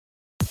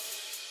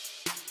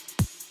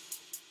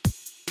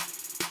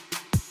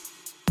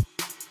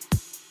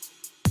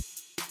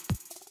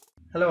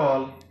Hello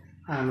all,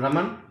 I am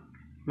Raman.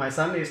 My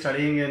son is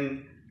studying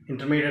in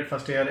intermediate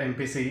first year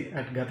MPC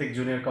at Gatik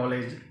Junior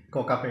College,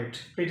 Kokapet.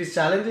 It is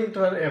challenging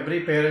for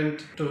every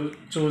parent to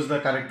choose the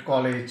correct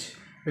college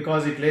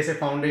because it lays a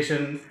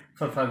foundation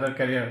for further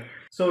career.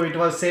 So it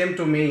was same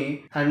to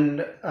me,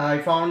 and I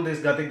found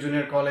this Gatik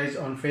Junior College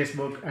on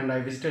Facebook and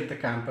I visited the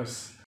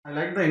campus. I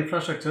like the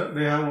infrastructure.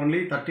 They have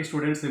only 30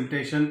 students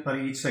limitation per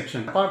each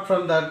section. Apart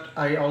from that,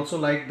 I also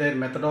like their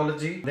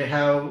methodology. They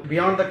have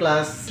beyond the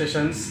class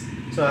sessions.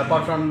 So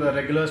apart from the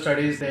regular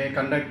studies, they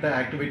conduct the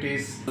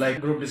activities like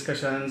group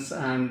discussions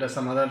and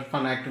some other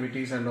fun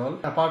activities and all.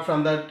 Apart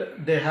from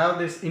that, they have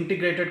this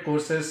integrated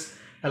courses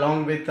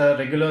along with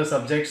regular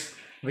subjects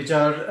which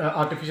are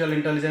artificial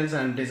intelligence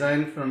and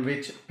design, from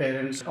which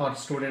parents or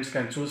students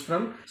can choose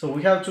from. So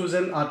we have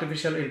chosen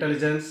artificial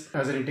intelligence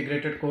as an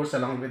integrated course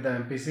along with the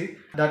MPC.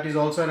 That is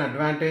also an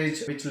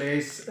advantage which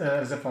lays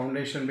as a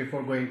foundation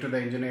before going to the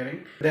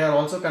engineering. They are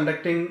also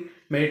conducting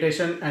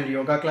meditation and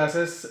yoga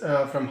classes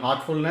from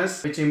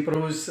heartfulness, which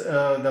improves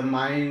the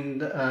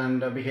mind and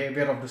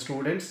behavior of the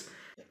students.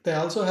 They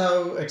also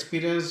have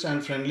experienced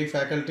and friendly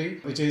faculty,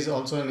 which is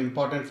also an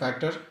important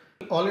factor.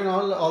 All in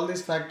all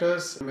these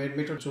factors made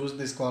me to choose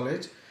this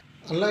college.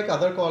 Unlike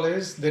other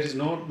colleges, there is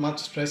not much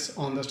stress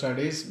on the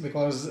studies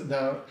because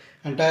the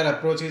entire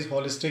approach is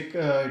holistic.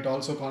 It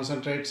also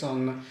concentrates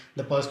on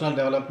the personal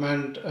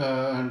development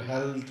and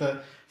health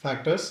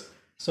factors.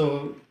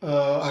 So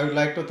I would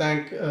like to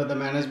thank the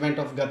management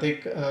of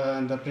Gatik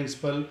and the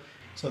principal.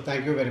 So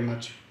thank you very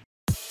much.